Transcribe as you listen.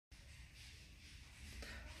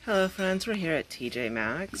Hello friends, we're here at TJ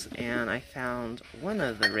Maxx and I found one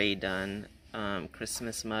of the Rae Dunn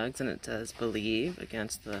Christmas mugs, and it says Believe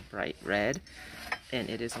against the bright red, and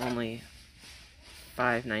it is only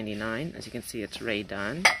 $5.99. As you can see, it's Rae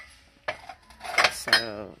Dunn.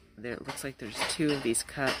 So it looks like there's two of these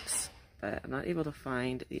cups, but I'm not able to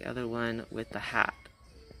find the other one with the hat.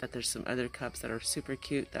 But there's some other cups that are super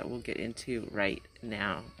cute that we'll get into right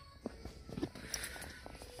now.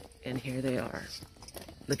 And here they are.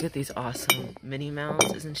 Look at these awesome Minnie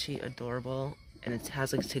Mouse. Isn't she adorable? And it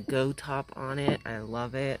has like a to-go top on it. I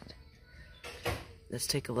love it. Let's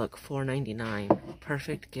take a look. $4.99.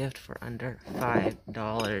 Perfect gift for under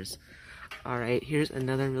 $5. Alright, here's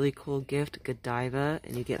another really cool gift. Godiva.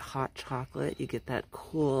 And you get hot chocolate. You get that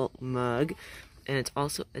cool mug. And it's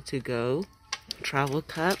also a to-go travel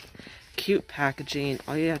cup. Cute packaging.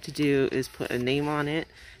 All you have to do is put a name on it.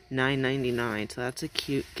 $9.99, so that's a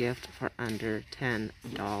cute gift for under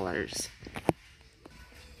 $10.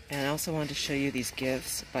 And I also wanted to show you these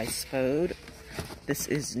gifts by Spode. This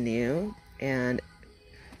is new, and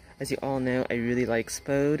as you all know, I really like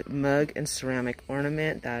Spode mug and ceramic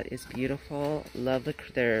ornament. That is beautiful. Love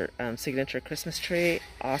their signature Christmas tree.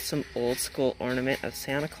 Awesome old school ornament of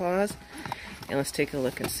Santa Claus. And let's take a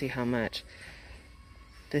look and see how much.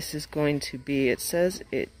 This is going to be, it says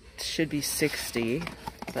it should be $60,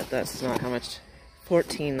 but that's not how much.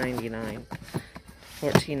 $14.99.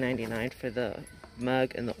 $14.99 for the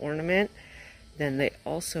mug and the ornament. Then they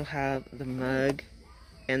also have the mug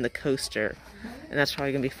and the coaster, and that's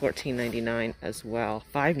probably gonna be $14.99 as well.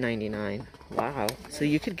 $5.99. Wow. So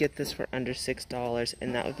you could get this for under $6,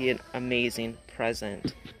 and that would be an amazing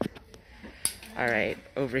present. Alright,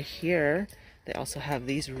 over here they also have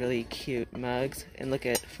these really cute mugs, and look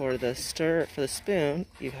at, for the spoon,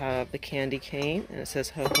 you have the candy cane, and it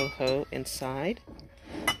says ho ho ho inside.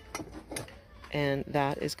 And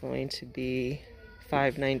that is going to be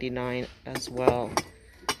 $5.99 as well.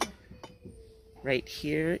 Right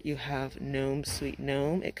here you have Gnome Sweet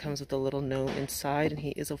Gnome. It comes with a little gnome inside, and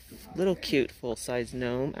he is a little cute full-size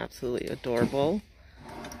gnome, absolutely adorable.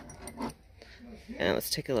 And let's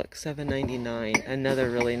take a look, $7.99, another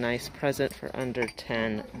really nice present for under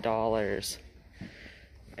 $10.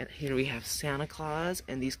 And here we have Santa Claus,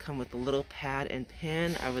 and these come with a little pad and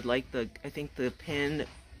pin. I think the pin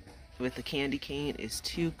with the candy cane is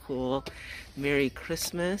too cool. Merry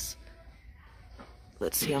Christmas.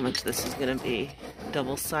 Let's see how much this is gonna be.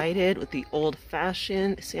 Double-sided with the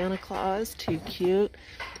old-fashioned Santa Claus, too cute.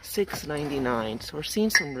 $6.99, so we're seeing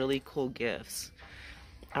some really cool gifts.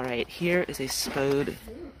 Alright, here is a Spode,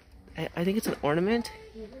 I think it's an ornament,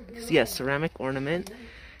 yes, ceramic ornament,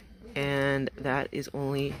 and that is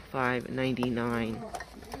only $5.99.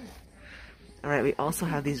 Alright, we also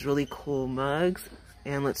have these really cool mugs,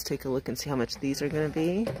 and let's take a look and see how much these are going to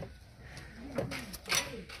be.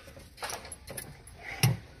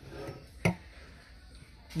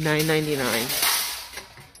 $9.99.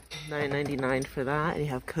 $9.99 for that, and you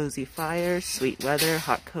have cozy fires, sweet weather,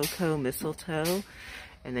 hot cocoa, mistletoe.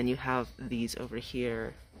 And then you have these over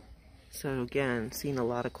here. So again, seeing a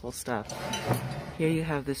lot of cool stuff. Here you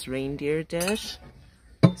have this reindeer dish,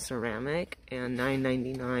 ceramic, and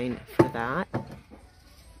 $9.99 for that.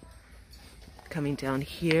 Coming down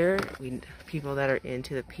here, people that are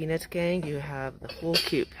into the Peanuts gang, you have the whole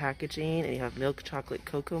cute packaging, and you have milk chocolate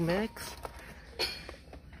cocoa mix.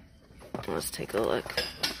 Let's take a look.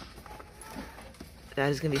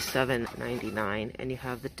 That is going to be $7.99, and you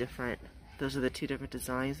have the different. Those are the two different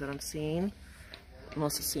designs that I'm seeing. I'm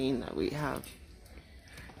also seeing that we have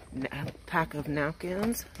a pack of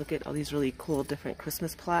napkins. Look at all these really cool different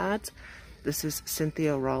Christmas plaids. This is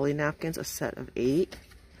Cynthia Raleigh napkins, a set of 8.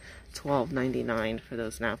 $12.99 for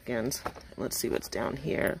those napkins. Let's see what's down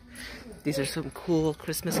here. These are some cool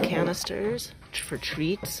Christmas canisters for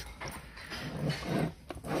treats.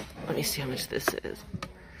 Let me see how much this is.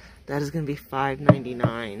 That is going to be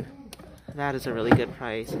 $5.99. That is a really good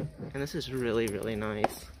price, and this is really, really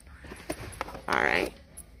nice. Alright,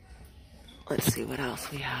 let's see what else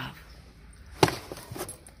we have.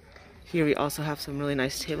 Here we also have some really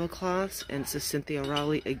nice tablecloths, and this is Cynthia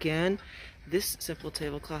Raleigh again. This simple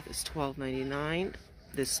tablecloth is $12.99.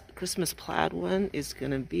 This Christmas plaid one is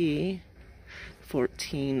going to be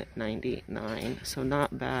 $14.99, so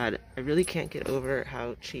not bad. I really can't get over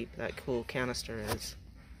how cheap that cool canister is.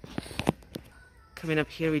 Coming up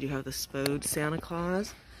here, we do have the Spode Santa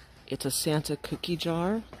Claus. It's a Santa cookie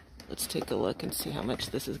jar. Let's take a look and see how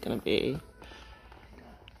much this is going to be.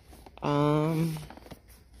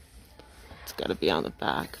 It's got to be on the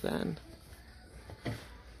back then.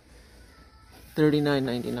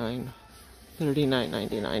 $39.99.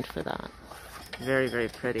 $39.99 for that. Very, very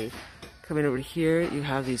pretty. Coming over here, you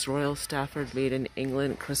have these Royal Stafford Made in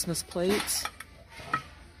England Christmas plates.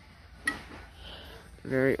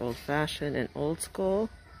 Very old-fashioned and old school.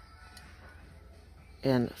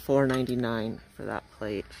 And $4.99 for that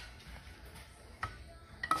plate.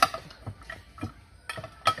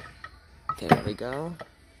 There we go.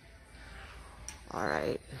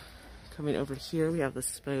 Alright. Coming over here, we have the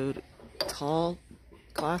Spode tall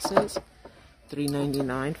glasses.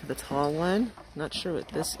 $3.99 for the tall one. Not sure what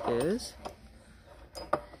this is.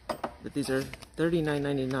 But these are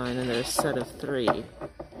 $39.99 and they're a set of 3.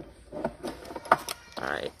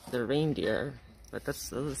 Alright, they're reindeer. But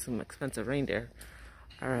those are some expensive reindeer.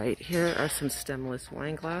 Alright, here are some stemless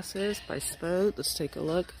wine glasses by Spode. Let's take a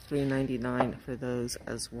look. $3.99 for those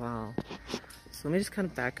as well. So let me just kind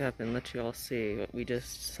of back up and let you all see what we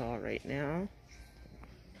just saw right now.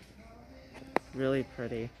 Really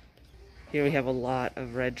pretty. Here we have a lot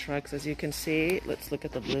of red trucks, as you can see. Let's look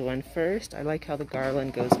at the blue one first. I like how the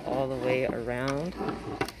garland goes all the way around.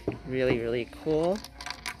 Really, really cool.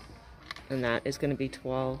 And that is going to be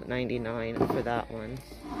 $12.99 for that one.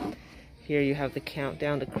 Here you have the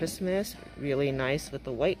countdown to Christmas. Really nice with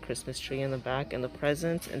the white Christmas tree in the back and the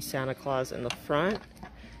presents and Santa Claus in the front.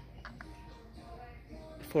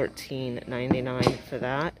 $14.99 for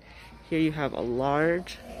that. Here you have a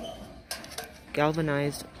large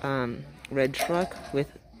galvanized red truck with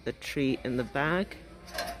the tree in the back.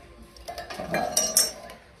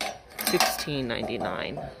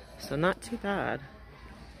 $16.99. So not too bad.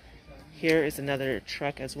 Here is another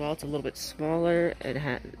truck as well. It's a little bit smaller.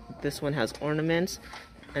 This one has ornaments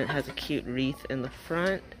and it has a cute wreath in the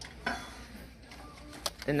front.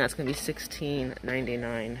 And that's going to be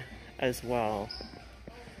 $16.99 as well.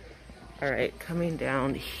 Alright, coming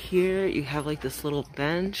down here, you have like this little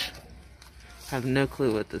bench. I have no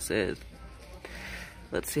clue what this is.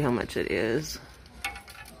 Let's see how much it is.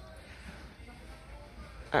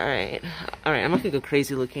 Alright, I'm not gonna go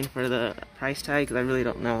crazy looking for the price tag because I really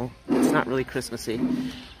don't know. It's not really Christmassy.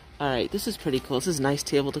 Alright, this is pretty cool. This is nice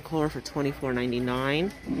table decor for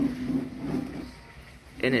 $24.99.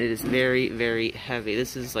 And it is very, very heavy.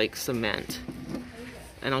 This is like cement.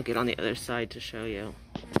 And I'll get on the other side to show you.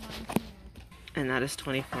 And that is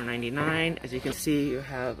 $24.99. As you can see, you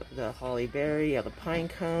have the holly berry, you have the pine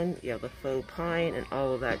cone, you have the faux pine, and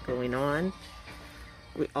all of that going on.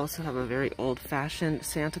 We also have a very old-fashioned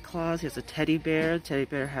Santa Claus. He has a teddy bear. The teddy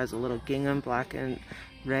bear has a little gingham black and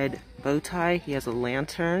red bow tie. He has a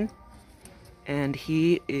lantern. And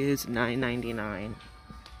he is $9.99.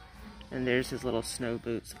 And there's his little snow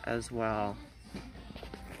boots as well.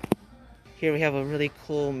 Here we have a really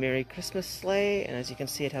cool Merry Christmas sleigh, and as you can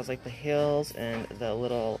see it has like the hills and the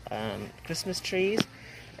little Christmas trees,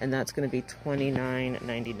 and that's going to be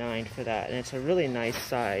 $29.99 for that, and it's a really nice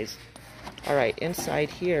size. Alright, inside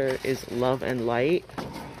here is Love and Light,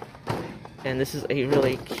 and this is a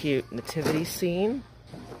really cute nativity scene.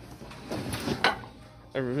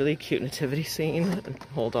 A really cute nativity scene.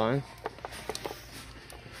 Hold on.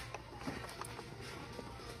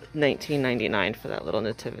 $19.99 for that little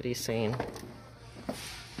nativity scene.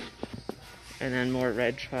 And then more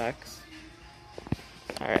red trucks.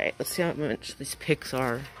 Alright, let's see how much these picks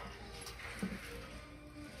are.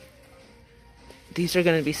 These are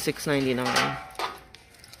going to be $6.99.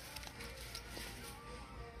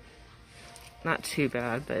 Not too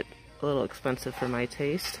bad, but a little expensive for my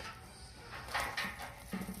taste.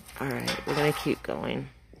 Alright, we're going to keep going.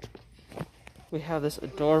 We have this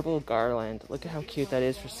adorable garland. Look at how cute that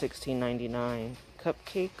is for $16.99.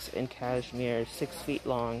 Cupcakes and cashmere, 6 feet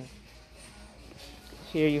long.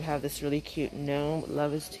 Here you have this really cute gnome,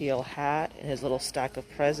 Love is Teal hat, and his little stack of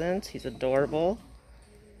presents. He's adorable.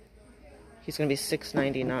 He's going to be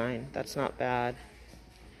 $6.99. That's not bad.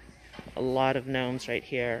 A lot of gnomes right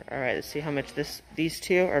here. Alright, let's see how much these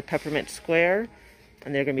two are peppermint square,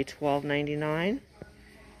 and they're going to be $12.99.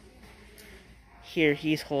 Here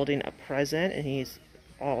he's holding a present and he's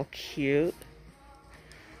all cute.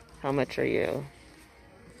 How much are you?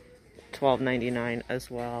 $12.99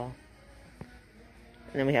 as well.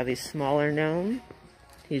 And then we have these smaller gnome.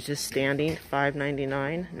 He's just standing,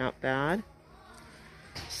 $5.99, not bad.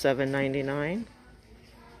 $7.99.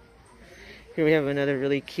 Here we have another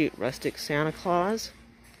really cute rustic Santa Claus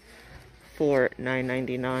for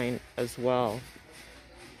 $9.99 as well.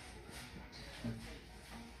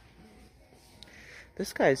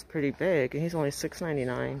 This guy's pretty big, and he's only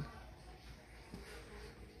 $6.99.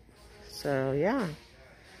 So, yeah.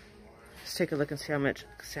 Let's take a look and see how much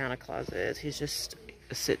Santa Claus is. He's just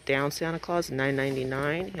a sit-down Santa Claus,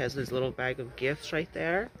 $9.99. He has his little bag of gifts right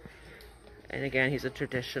there. And again, he's a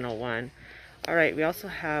traditional one. Alright, we also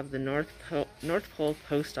have the North North Pole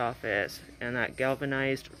Post Office, and that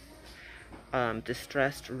galvanized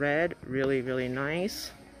distressed red, really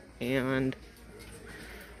nice. And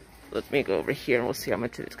let me go over here and we'll see how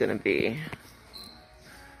much it's gonna be.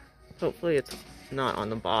 Hopefully it's not on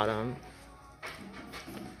the bottom.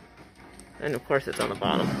 And of course it's on the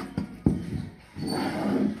bottom.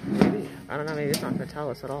 Maybe, I don't know, maybe it's not gonna tell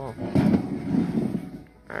us at all.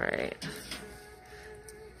 Alright.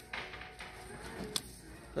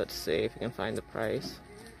 Let's see if we can find the price.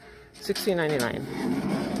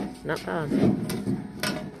 $16.99. Not bad.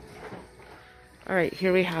 Alright,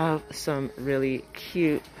 here we have some really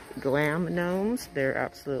cute glam gnomes. They're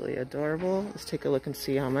absolutely adorable. Let's take a look and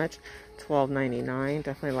see how much. $12.99.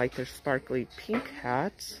 Definitely like their sparkly pink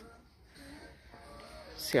hats.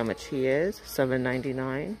 See how much he is.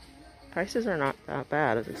 $7.99. Prices are not that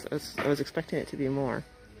bad. I was expecting it to be more.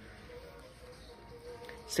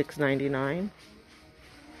 $6.99.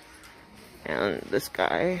 And this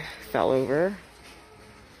guy fell over.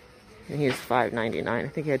 And he's $5.99. I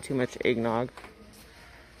think he had too much eggnog.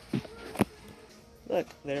 Look,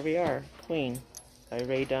 there we are. Queen by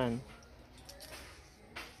Rae Dunn.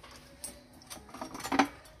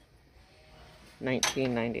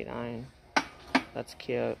 $19.99. That's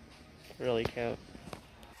cute. Really cute.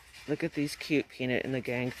 Look at these cute Peanut and the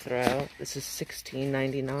Gang throw. This is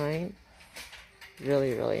 $16.99.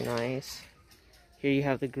 Really nice. Here you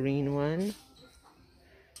have the green one.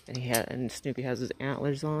 And Snoopy has his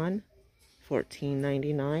antlers on.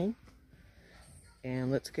 $14.99.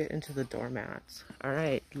 And let's get into the doormats.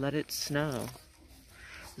 Alright, Let It Snow.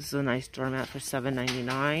 This is a nice doormat for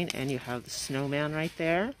 $7.99. And you have the snowman right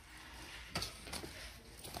there.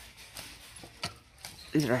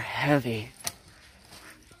 These are heavy.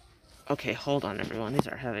 Okay, hold on everyone. These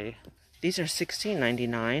are heavy. These are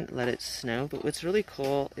 $16.99, Let It Snow, but what's really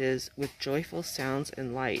cool is with joyful sounds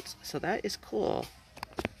and lights. So that is cool.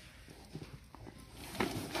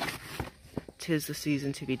 'Tis the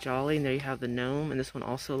season to be jolly, and there you have the gnome, and this one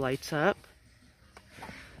also lights up.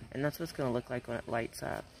 And that's what it's going to look like when it lights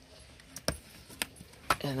up.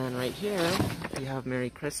 And then right here, you have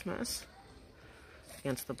Merry Christmas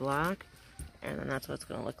against the black, and then that's what it's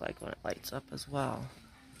going to look like when it lights up as well.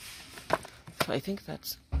 So I think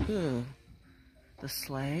that's, ooh, the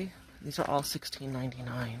sleigh. These are all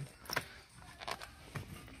 $16.99.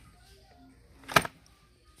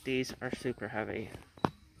 These are super heavy.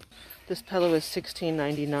 This pillow is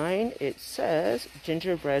 $16.99. It says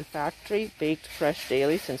Gingerbread Factory, baked fresh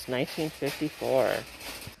daily since 1954.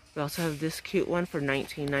 We also have this cute one for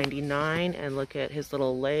 $19.99. And look at his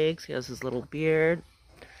little legs. He has his little beard,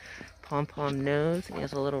 pom-pom nose, and he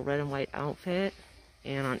has a little red and white outfit.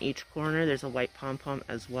 And on each corner, there's a white pom-pom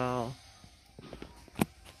as well.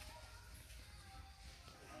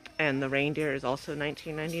 And the reindeer is also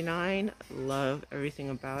 $19.99. Love everything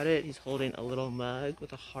about it. He's holding a little mug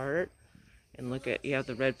with a heart. And look at, you have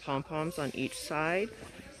the red pom-poms on each side.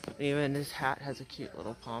 And even his hat has a cute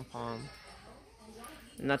little pom-pom.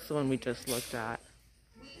 And that's the one we just looked at.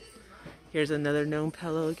 Here's another gnome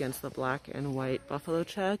pillow against the black and white buffalo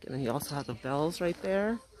check. And then you also have the bells right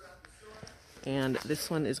there. And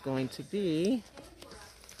this one is going to be,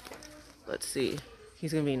 let's see,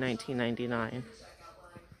 he's going to be $19.99.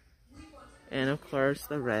 And of course,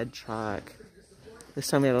 the red truck. This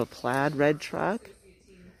time we have a plaid red truck.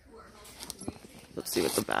 Let's see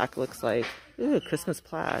what the back looks like. Ooh, Christmas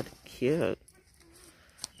plaid. Cute.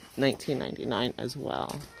 $19.99 as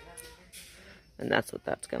well. And that's what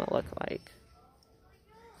that's going to look like.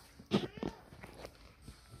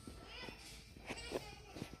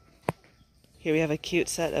 Here we have a cute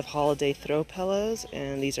set of holiday throw pillows,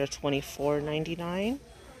 and these are $24.99.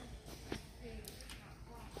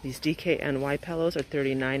 These DKNY pillows are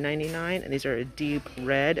 $39.99, and these are a deep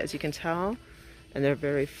red, as you can tell, and they're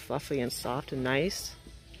very fluffy and soft and nice.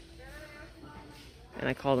 And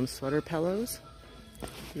I call them sweater pillows.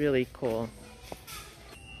 Really cool.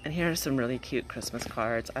 And here are some really cute Christmas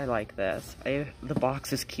cards. I like this. The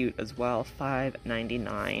box is cute as well.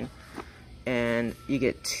 $5.99, and you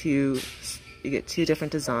get two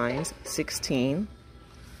different designs. 16.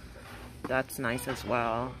 That's nice as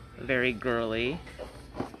well. Very girly.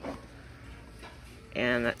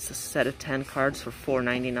 And that's a set of 10 cards for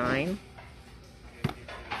 $4.99.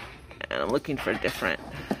 And I'm looking for a different,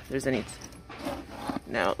 if there's any,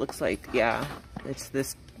 no, it looks like, yeah, it's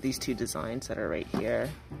these two designs that are right here.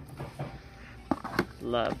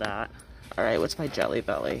 Love that. Alright, what's my Jelly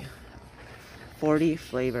Belly? 40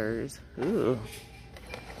 flavors. Ooh.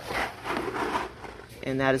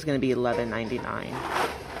 And that is going to be $11.99.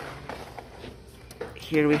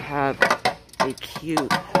 Here we have a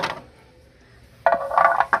cute,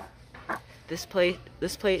 This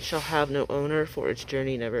plate shall have no owner, for its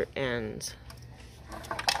journey never ends.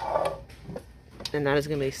 And that is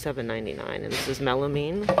going to be $7.99. And this is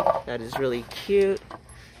melamine. That is really cute.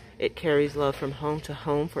 It carries love from home to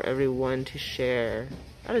home for everyone to share.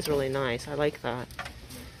 That is really nice. I like that.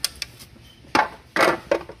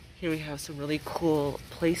 Here we have some really cool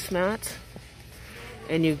placemats.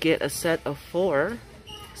 And you get a set of 4.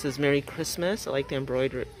 It says Merry Christmas. I like the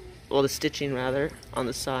embroidery, well, the stitching rather, on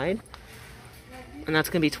the side. And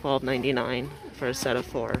that's going to be $12.99 for a set of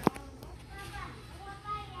 4.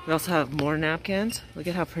 We also have more napkins. Look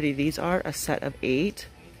at how pretty these are. A set of 8.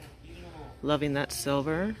 Loving that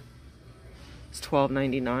silver. It's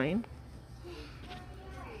 $12.99.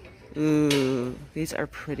 Ooh, these are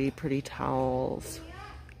pretty, pretty towels.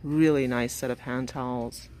 Really nice set of hand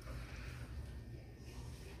towels.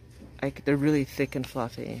 They're really thick and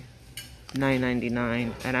fluffy.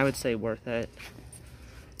 $9.99, and I would say worth it.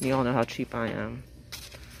 You all know how cheap I am.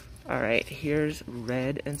 Alright, here's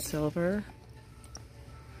red and silver.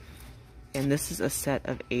 And this is a set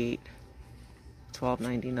of 8.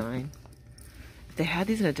 $12.99. If they had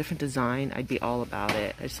these in a different design, I'd be all about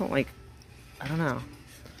it. I just don't like, I don't know.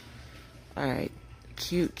 Alright,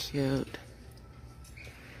 cute, cute.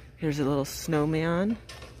 Here's a little snowman.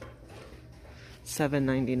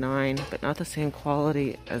 $7.99, but not the same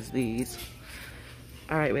quality as these.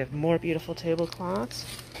 Alright, we have more beautiful tablecloths.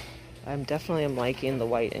 I'm definitely liking the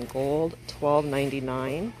white and gold.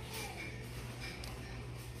 $12.99.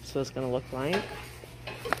 That's what it's going to look like.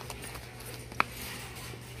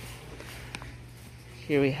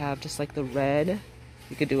 Here we have just like the red.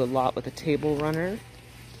 You could do a lot with a table runner.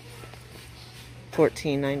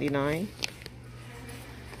 $14.99.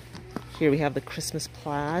 Here we have the Christmas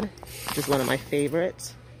plaid, which is one of my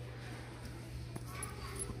favorites.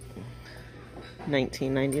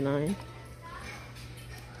 $19.99.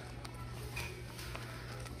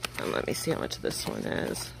 And let me see how much this one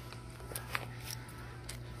is.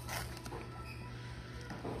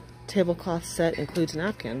 Tablecloth set includes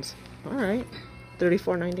napkins. Alright,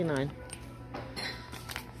 $34.99.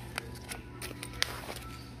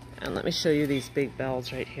 And let me show you these big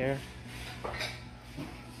bells right here.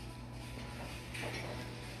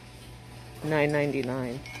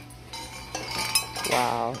 $9.99.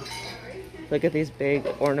 Wow. Look at these big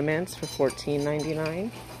ornaments for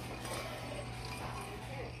 $14.99.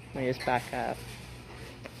 Let me just back up.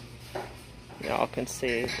 Y'all can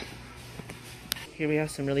see. Here we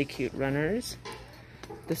have some really cute runners.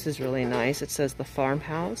 This is really nice. It says the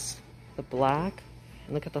farmhouse, the black.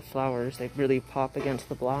 And look at the flowers. They really pop against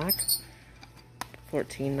the black.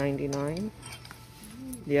 $14.99.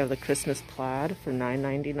 You have the Christmas plaid for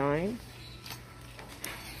 $9.99.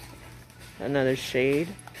 Another shade,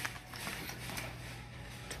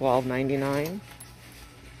 $12.99.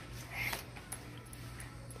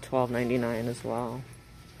 $12.99 as well.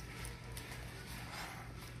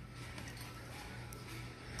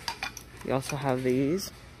 You also have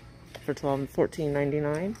these for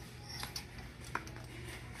 $14.99.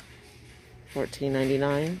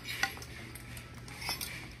 $14.99.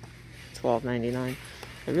 $12.99.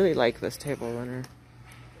 I really like this table runner.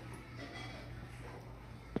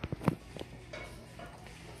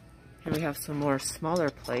 Here we have some more smaller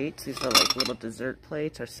plates. These are like little dessert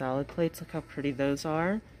plates or salad plates. Look how pretty those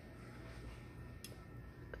are.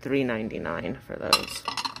 $3.99 for those.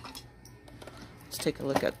 Let's take a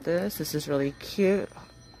look at this. This is really cute.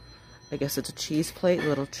 I guess it's a cheese plate,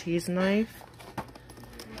 little cheese knife.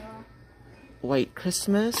 White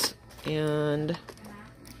Christmas. And,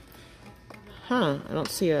 I don't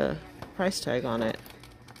see a price tag on it.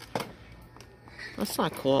 That's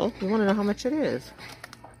not cool. We want to know how much it is.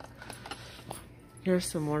 Here's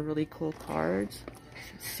some more really cool cards.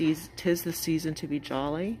 'Tis the season to be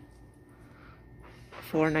jolly.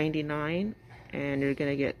 $4.99, and you're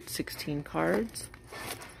gonna get 16 cards.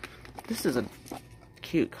 This is a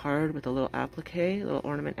cute card with a little applique, a little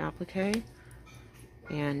ornament applique.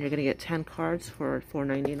 And you're gonna get 10 cards for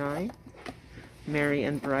 $4.99. Merry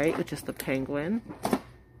and Bright, which is the penguin.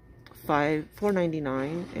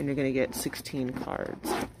 $4.99, and you're gonna get 16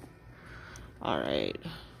 cards. Alright.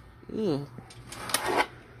 Ooh.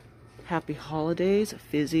 Happy Holidays,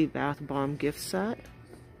 Fizzy Bath Bomb gift set.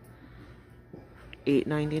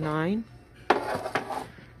 $8.99.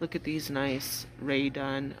 Look at these nice Rae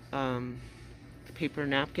Dunn paper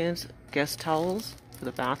napkins, guest towels for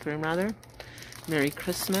the bathroom rather. Merry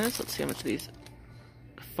Christmas. Let's see how much of these.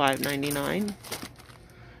 $5.99.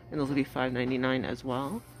 And those will be $5.99 as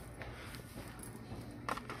well.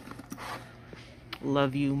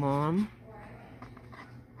 Love you, Mom.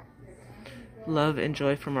 Love and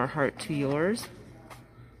joy from our heart to yours.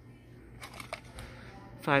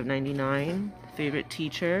 $5.99. Favorite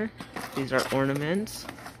teacher. These are ornaments.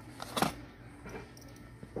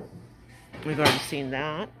 We've already seen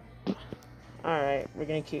that. Alright, we're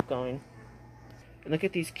gonna keep going. Look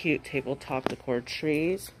at these cute tabletop decor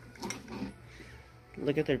trees.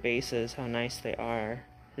 Look at their bases, how nice they are.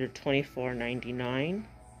 They're $24.99.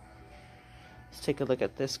 Let's take a look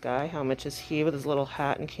at this guy. How much is he with his little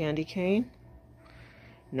hat and candy cane?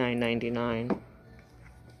 $9.99.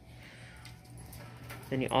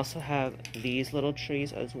 Then you also have these little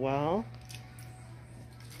trees as well.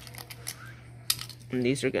 And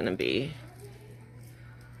these are going to be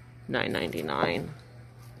 $9.99.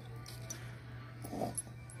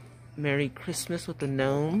 Merry Christmas with the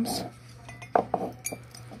gnomes.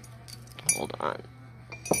 Hold on.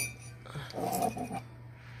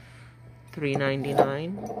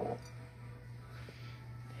 $3.99.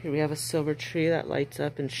 Here we have a silver tree that lights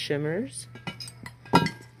up and shimmers.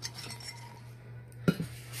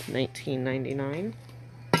 $19.99.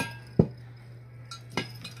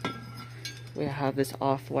 We have this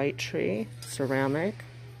off-white tree, ceramic,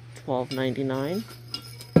 $12.99.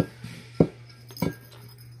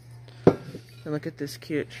 And look at this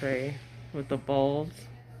cute tray with the bulbs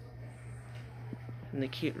and the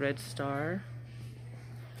cute red star.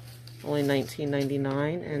 Only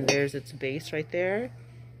 $19.99, and there's its base right there.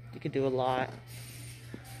 You could do a lot.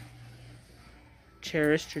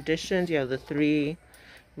 Cherished traditions. You have the 3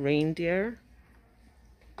 reindeer.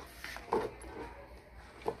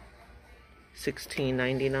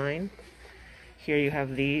 $16.99. Here you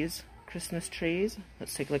have these Christmas trees.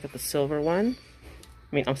 Let's take a look at the silver one.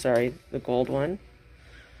 I'm sorry, the gold one.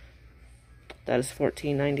 That is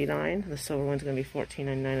 $14.99. The silver one's going to be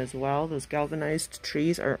 $14.99 as well. Those galvanized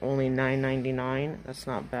trees are only $9.99. That's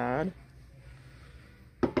not bad.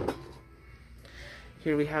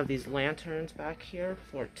 Here we have these lanterns back here,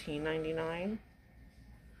 $14.99.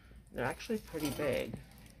 They're actually pretty big.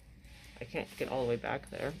 I can't get all the way back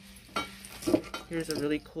there. Here's a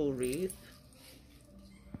really cool wreath.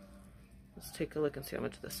 Let's take a look and see how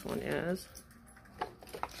much this one is.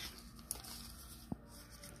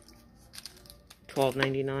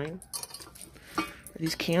 $12.99. Are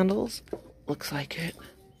these candles? Looks like it.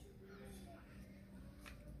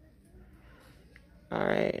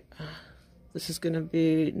 Alright. This is going to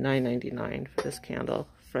be $9.99 for this candle.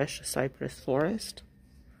 Fresh cypress forest.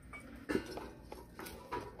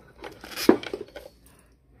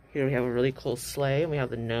 Here we have a really cool sleigh. We have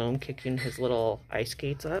the gnome kicking his little ice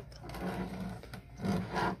skates up.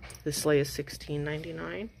 This sleigh is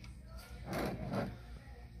 $16.99.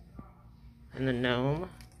 And the gnome,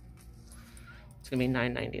 it's going to be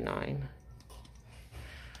 $9.99.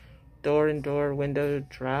 Door and door window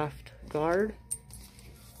draft guard.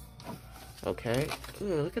 Okay.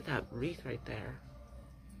 Ooh, look at that wreath right there.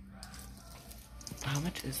 How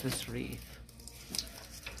much is this wreath?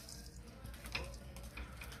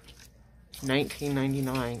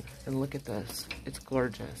 $19.99. And look at this. It's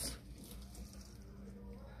gorgeous.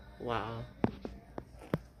 Wow.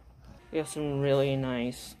 We have some really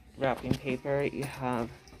nice wrapping paper. You have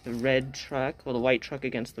the red truck, well, the white truck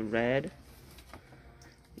against the red.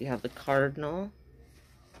 You have the cardinal.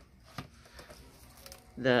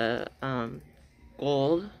 The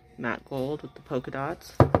gold, matte gold with the polka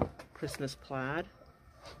dots. Christmas plaid.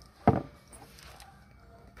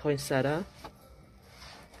 Poinsettia.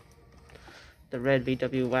 The red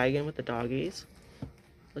VW wagon with the doggies.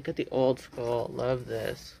 Look at the old school. Love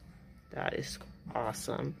this. That is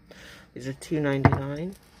awesome. These are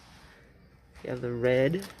 $2.99. You have the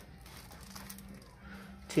red.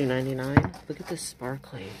 $2.99. Look at this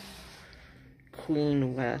sparkly.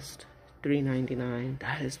 Queen West. $3.99.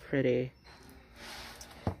 That is pretty.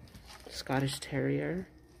 Scottish Terrier.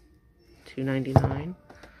 $2.99.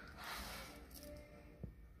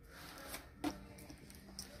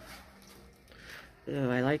 Oh,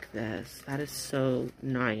 I like this. That is so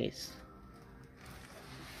nice.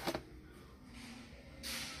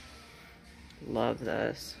 Love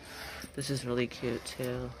this. This is really cute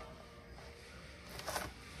too.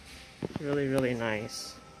 Really, really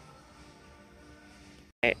nice.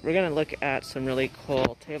 Okay, we're gonna look at some really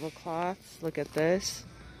cool tablecloths. Look at this.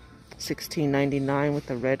 $16.99 with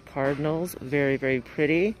the red cardinals. Very, very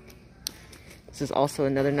pretty. This is also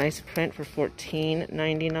another nice print for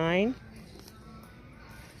 $14.99.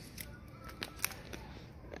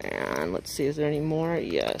 And let's see, is there any more?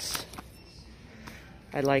 Yes.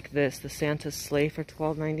 I like this, the Santa sleigh for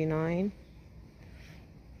 $12.99.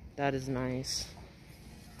 That is nice.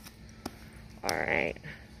 Alright.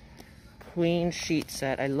 Queen sheet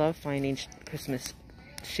set. I love finding Christmas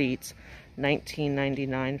sheets.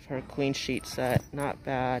 $19.99 for a queen sheet set. Not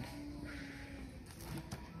bad.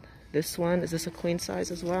 This one, is this a queen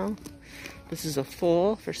size as well? This is a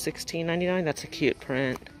full for $16.99. That's a cute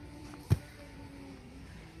print.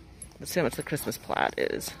 Let's see how much the Christmas plaid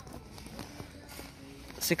is.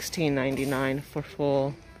 $16.99 for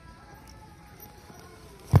full.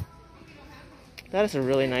 That is a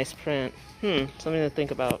really nice print. Something to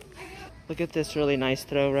think about. Look at this really nice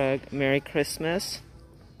throw rug. Merry Christmas.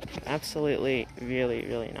 Absolutely, really,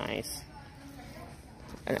 really nice.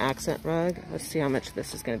 An accent rug. Let's see how much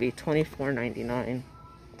this is going to be. $24.99.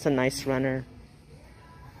 It's a nice runner.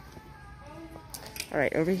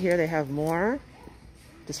 Alright, over here they have more.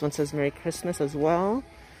 This one says Merry Christmas as well.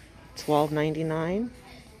 $12.99.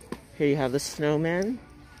 Here you have the snowmen.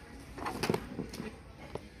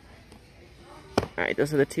 Alright,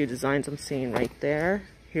 those are the two designs I'm seeing right there.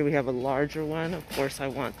 Here we have a larger one. Of course, I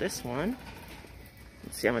want this one.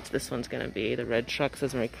 Let's see how much this one's going to be. The red truck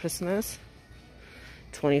says Merry Christmas.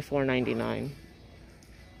 $24.99.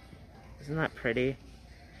 Isn't that pretty?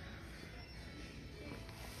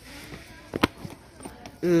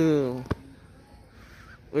 Ooh.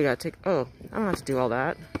 We gotta take... Oh, I don't have to do all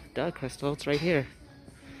that. Duh, Crystal. It's right here.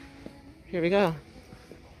 Here we go.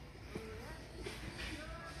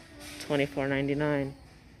 $24.99.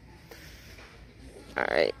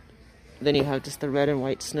 Alright. Then you have just the red and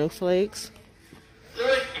white snowflakes.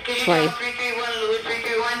 Louis, can you call 331, Louis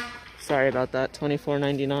 331? Sorry about that.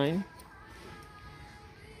 $24.99.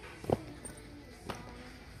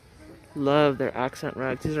 Love their accent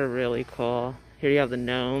rugs. These are really cool. Here you have the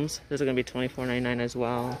gnomes. Those are going to be $24.99 as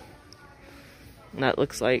well. And that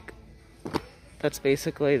looks like that's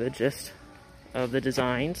basically the gist of the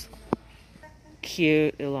designs.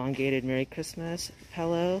 Cute elongated Merry Christmas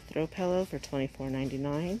pillow, throw pillow for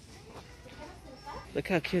 $24.99. Look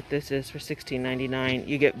how cute this is for $16.99.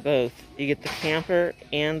 You get both. You get the camper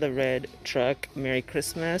and the red truck Merry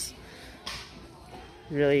Christmas.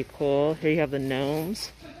 Really cool. Here you have the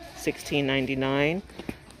gnomes, $16.99.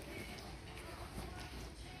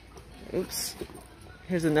 Oops.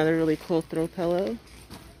 Here's another really cool throw pillow.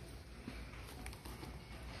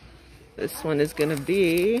 This one is going to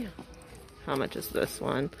be, how much is this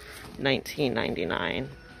one? $19.99.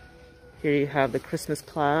 Here you have the Christmas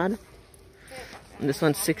plaid. And this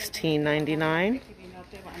one's $16.99.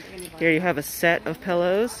 Here you have a set of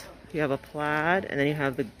pillows. You have a plaid, and then you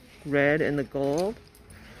have the red and the gold.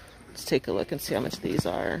 Let's take a look and see how much these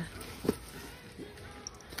are.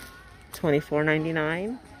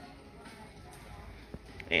 $24.99.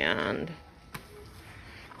 And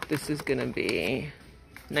this is gonna be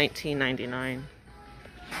 $19.99.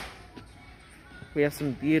 We have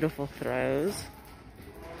some beautiful throws.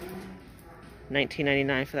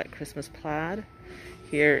 $19.99 for that Christmas plaid.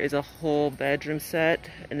 Here is a whole bedroom set,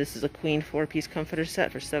 and this is a queen 4-piece comforter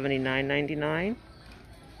set for $79.99.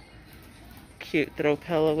 Cute throw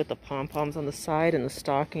pillow with the pom-poms on the side and the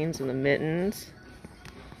stockings and the mittens.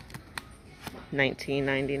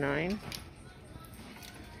 $19.99.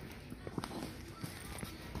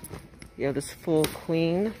 You have this full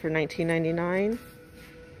queen for $19.99.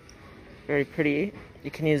 Very pretty.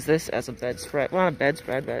 You can use this as a bedspread. Well, not a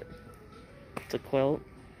bedspread, but it's a quilt.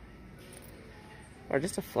 Or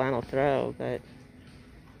just a flannel throw, but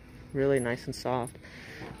really nice and soft.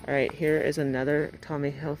 Alright, here is another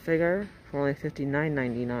Tommy Hilfiger for only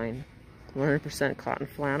 $59.99. 100% cotton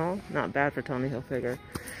flannel. Not bad for Tommy Hilfiger.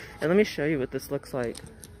 And let me show you what this looks like.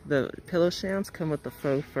 The pillow shams come with the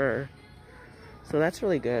faux fur. So that's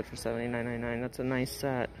really good for $79.99. That's a nice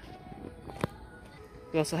set.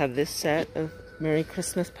 We also have this set of Merry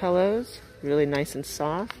Christmas pillows. Really nice and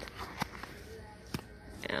soft.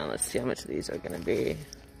 And let's see how much these are going to be.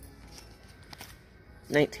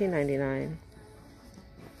 $19.99.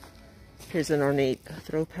 Here's an ornate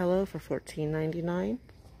throw pillow for $14.99.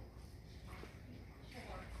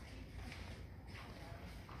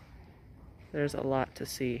 There's a lot to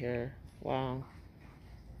see here. Wow.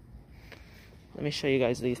 Let me show you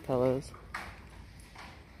guys these pillows.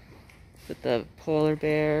 With the polar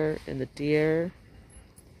bear and the deer.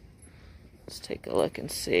 Let's take a look and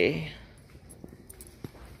see.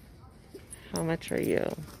 How much are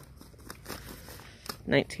you?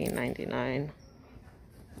 $19.99. And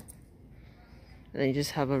then you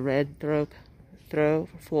just have a red throw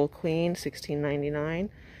full queen, $16.99.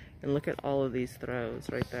 And look at all of these throws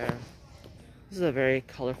right there. This is a very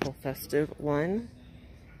colorful, festive one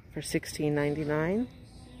for $16.99.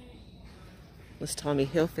 This Tommy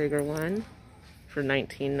Hilfiger one for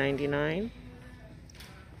 $19.99.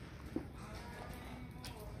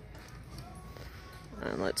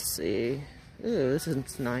 And let's see. Ooh, this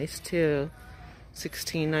is nice too.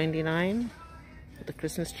 $16.99 with the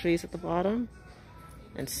Christmas trees at the bottom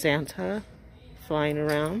and Santa flying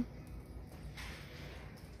around.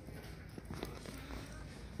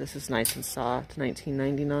 This is nice and soft,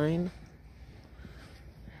 $19.99.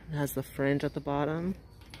 It has the fringe at the bottom.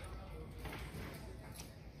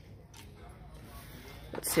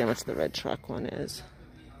 Let's see how much the red truck one is.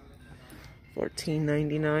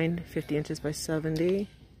 $14.99, 50 inches by 70.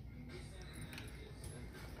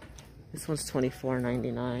 This one's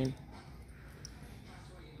 $24.99.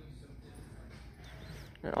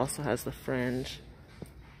 It also has the fringe.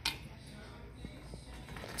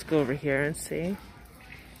 Let's go over here and see.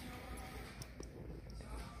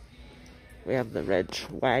 We have the red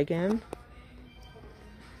wagon,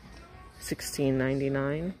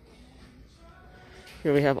 $16.99.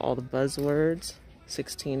 Here we have all the buzzwords,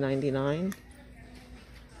 $16.99.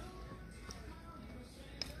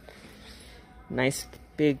 Nice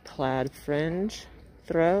big plaid fringe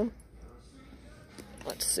throw.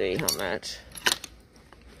 Let's see how much.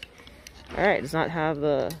 Alright, does not have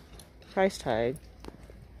the price tag.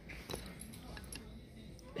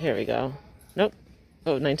 Here we go. Nope.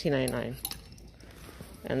 Oh, $19.99.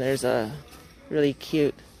 And there's a really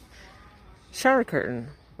cute shower curtain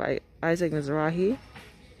by Isaac Mizrahi.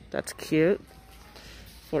 That's cute.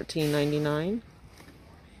 $14.99.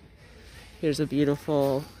 Here's a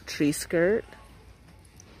beautiful tree skirt.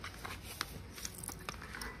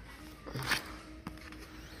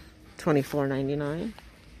 $24.99.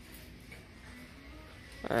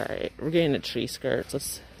 Alright, we're getting the tree skirts.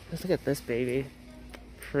 Let's look at this baby.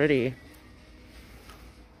 Pretty.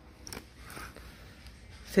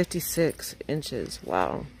 56 inches.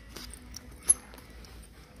 Wow.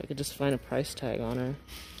 I could just find a price tag on her.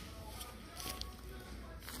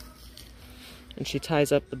 And she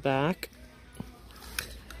ties up the back.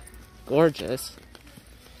 Gorgeous.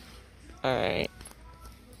 Alright.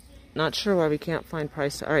 Not sure why we can't find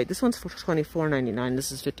price. Alright, this one's for $24.99.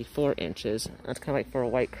 This is 54 inches. That's kind of like for a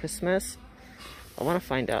white Christmas. I want to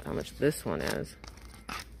find out how much this one is.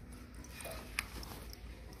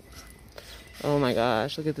 Oh my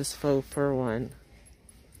gosh, look at this faux fur one.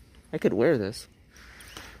 I could wear this.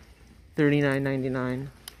 $39.99.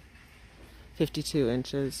 52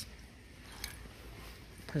 inches.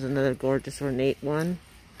 There's another gorgeous ornate one.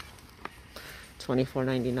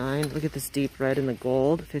 $24.99. Look at this deep red in the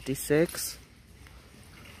gold. 56.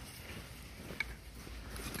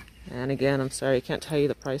 And again, I'm sorry, I can't tell you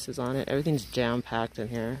the prices on it. Everything's jam-packed in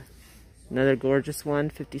here. Another gorgeous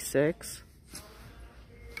one. 56.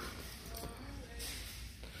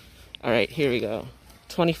 Alright, here we go.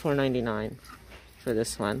 $24.99 for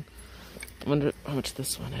this one. I wonder how much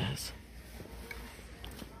this one is.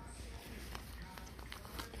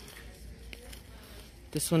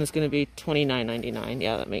 This one is going to be $29.99.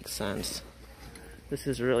 Yeah, that makes sense. This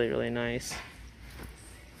is really, really nice.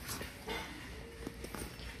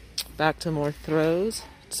 Back to more throws.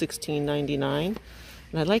 $16.99.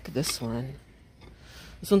 And I like this one.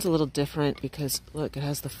 This one's a little different because, look, it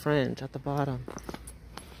has the fringe at the bottom.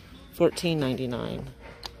 $14.99.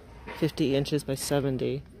 50 inches by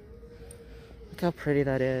 70. Look how pretty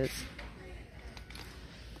that is.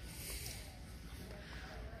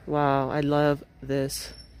 Wow, I love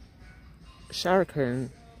this shower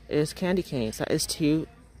curtain. It is candy canes. That is too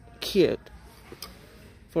cute.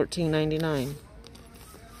 $14.99.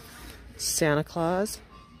 Santa Claus.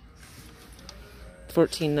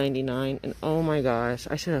 $14.99. And oh my gosh,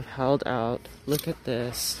 I should have held out. Look at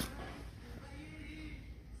this.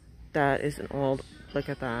 That is an old, look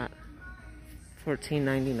at that.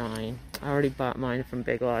 $14.99. I already bought mine from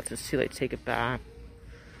Big Lots. It's too late to take it back.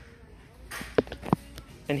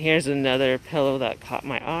 And here's another pillow that caught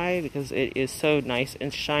my eye because it is so nice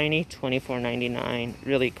and shiny. $24.99.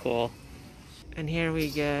 Really cool. And here we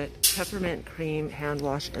get peppermint cream, hand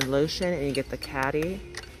wash, and lotion. And you get the caddy.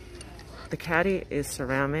 The caddy is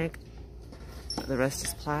ceramic. The rest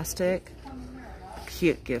is plastic.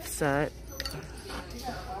 Cute gift set.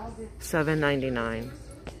 $7.99.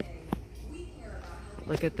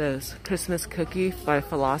 Look at this. Christmas cookie by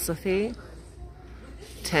Philosophy.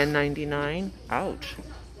 $10.99. Ouch.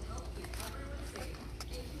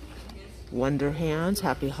 Wonder Hands.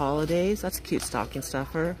 Happy Holidays. That's a cute stocking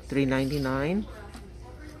stuffer. $3.99.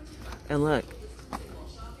 And look.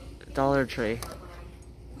 Dollar Tree.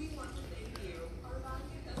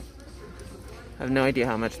 I have no idea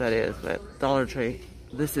how much that is, but Dollar Tree.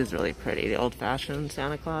 This is really pretty. The old-fashioned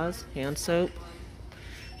Santa Claus hand soap,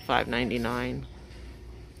 $5.99.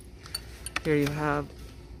 Here you have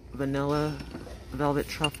vanilla velvet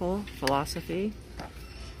truffle Philosophy,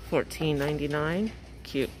 $14.99.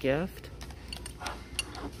 Cute gift.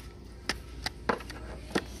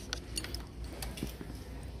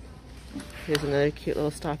 Here's another cute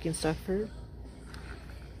little stocking stuffer,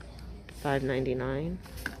 $5.99.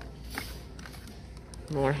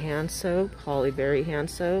 More hand soap, Holly Berry hand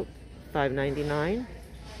soap, $5.99.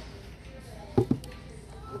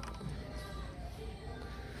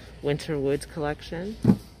 Winter Woods collection.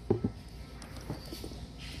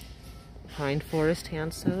 Pine Forest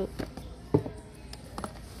hand soap.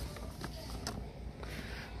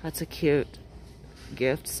 That's a cute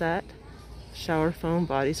gift set. Shower foam,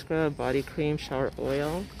 body scrub, body cream, shower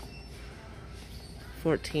oil.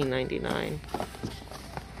 $14.99.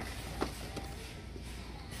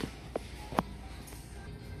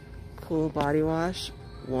 Cool body wash,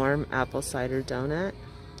 warm apple cider donut,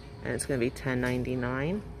 and it's going to be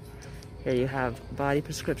 $10.99. Here you have body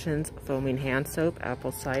prescriptions, foaming hand soap,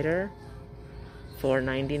 apple cider,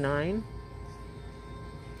 $4.99.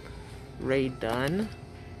 Rae Dunn,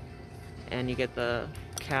 and you get the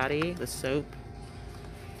caddy, the soap.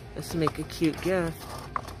 This will make a cute gift.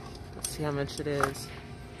 Let's see how much it is.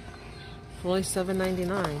 Only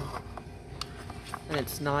 $7.99. And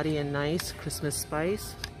it's Naughty and Nice Christmas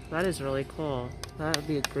Spice. That is really cool. That would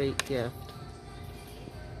be a great gift.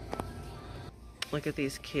 Look at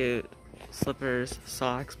these cute slippers,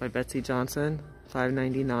 socks by Betsy Johnson.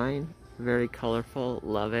 $5.99. Very colorful.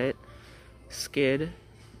 Love it. Skid,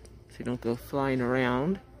 so you don't go flying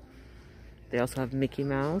around. They also have Mickey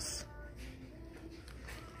Mouse.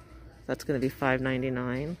 That's going to be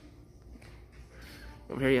 $5.99.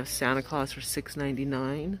 Over here you have Santa Claus for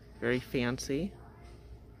 $6.99. Very fancy.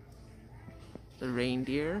 The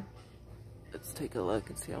reindeer. Let's take a look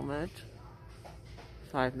and see how much.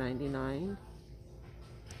 $5.99.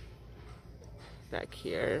 Back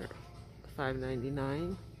here,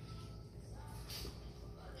 $5.99.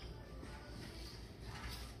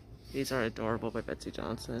 These are adorable by Betsy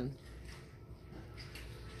Johnson.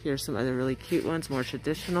 Here's some other really cute ones, more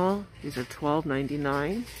traditional. These are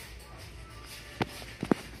 $12.99.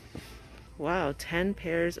 Wow, 10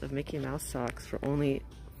 pairs of Mickey Mouse socks for only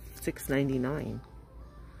 $6.99.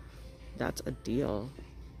 That's a deal.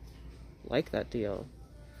 Like that deal.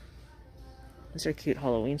 These are cute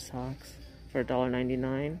Halloween socks for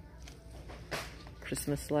 $1.99.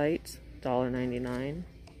 Christmas lights, $1.99.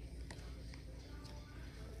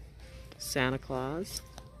 Santa Claus,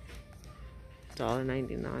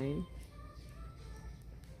 $1.99.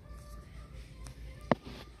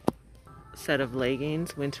 Set of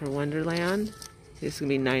leggings, Winter Wonderland. This is gonna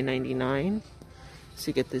be $9.99. So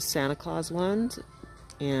you get the Santa Claus ones,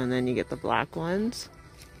 and then you get the black ones.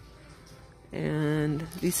 And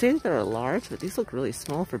these say that they're a large, but these look really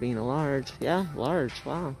small for being a large. Yeah, large.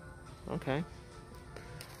 Wow. Okay.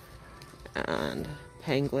 And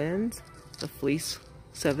penguins, the fleece,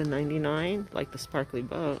 $7.99. Like the sparkly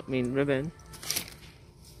bow. I mean ribbon.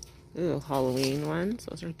 Ooh, Halloween ones.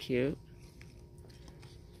 Those are cute.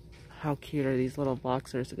 How cute are these little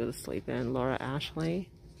boxers to go to sleep in? Laura Ashley,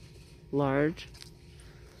 large.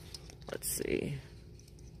 Let's see.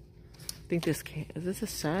 I think this is this a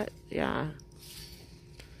set? Yeah.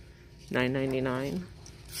 $9.99.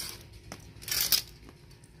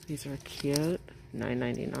 These are cute.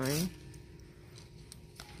 $9.99.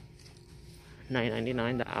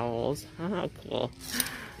 $9.99. The owls. Oh, cool.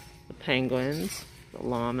 The penguins. The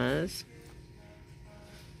llamas.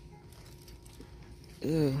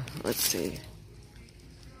 Ooh, let's see.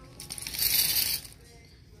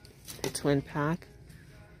 The twin pack.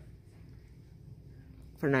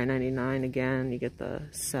 For $9.99 again, you get the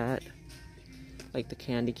set, like the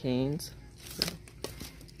candy canes.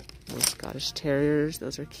 Little Scottish Terriers,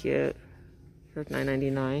 those are cute. For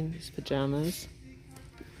 $9.99, these pajamas.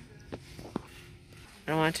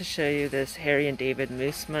 I wanted to show you this Harry and David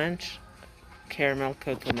Moose Munch caramel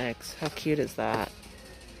cocoa mix. How cute is that?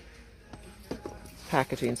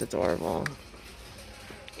 Packaging's adorable.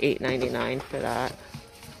 $8.99 for that.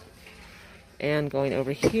 And going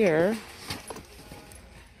over here,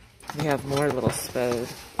 we have more little Spode.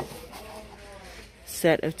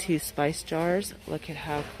 Set of 2 spice jars. Look at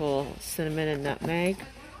how cool. Cinnamon and nutmeg.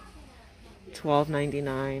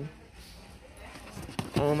 $12.99.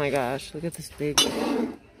 Oh my gosh, look at this big.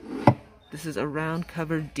 This is a round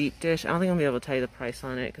covered deep dish. I don't think I'm gonna be able to tell you the price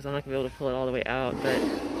on it because I'm not gonna be able to pull it all the way out,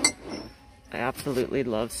 but I absolutely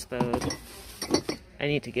love Spode. I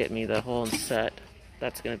need to get me the whole set.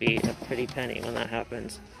 That's gonna be a pretty penny when that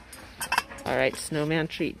happens. Alright, snowman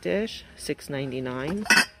treat dish, $6.99.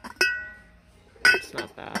 It's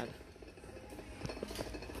not bad.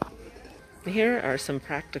 Here are some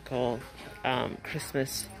practical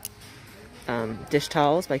Christmas dish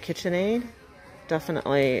towels by KitchenAid.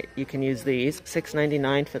 Definitely you can use these.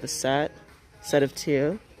 $6.99 for the set of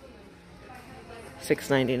 2.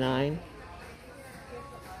 $6.99.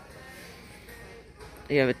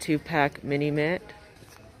 You have a 2-pack mini mitt.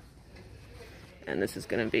 and this is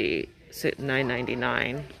going to be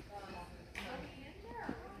 $9.99.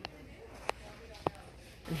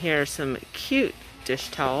 And here are some cute dish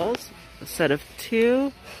towels. A set of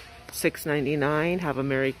 2, $6.99. Have a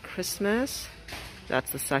Merry Christmas.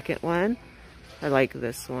 That's the second one. I like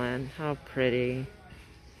this one. How pretty.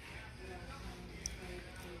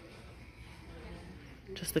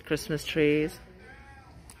 Just the Christmas trees.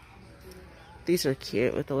 These are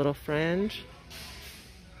cute with a little fringe.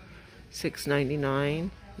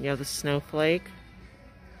 $6.99. You have the snowflake.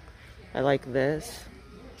 I like this.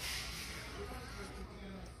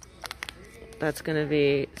 That's gonna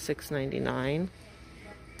be $6.99.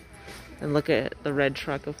 And look at the red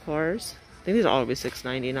truck, of course. I think these will all be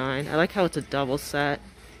 $6.99. I like how it's a double set.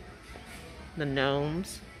 The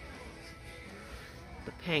gnomes.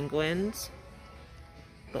 The penguins.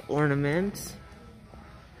 The ornaments.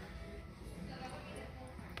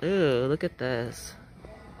 Ooh, look at this.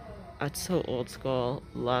 That's so old school.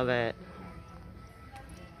 Love it.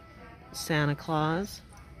 Santa Claus.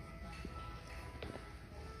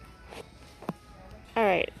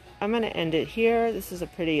 Alright, I'm going to end it here. This is a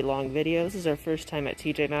pretty long video. This is our first time at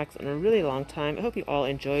TJ Maxx in a really long time. I hope you all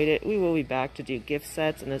enjoyed it. We will be back to do gift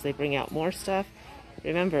sets, and as they bring out more stuff,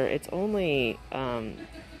 remember, it's only,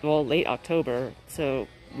 well, late October, so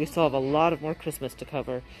we still have a lot of more Christmas to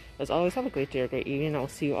cover. As always, have a great day or great evening. I'll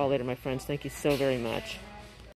see you all later, my friends. Thank you so very much.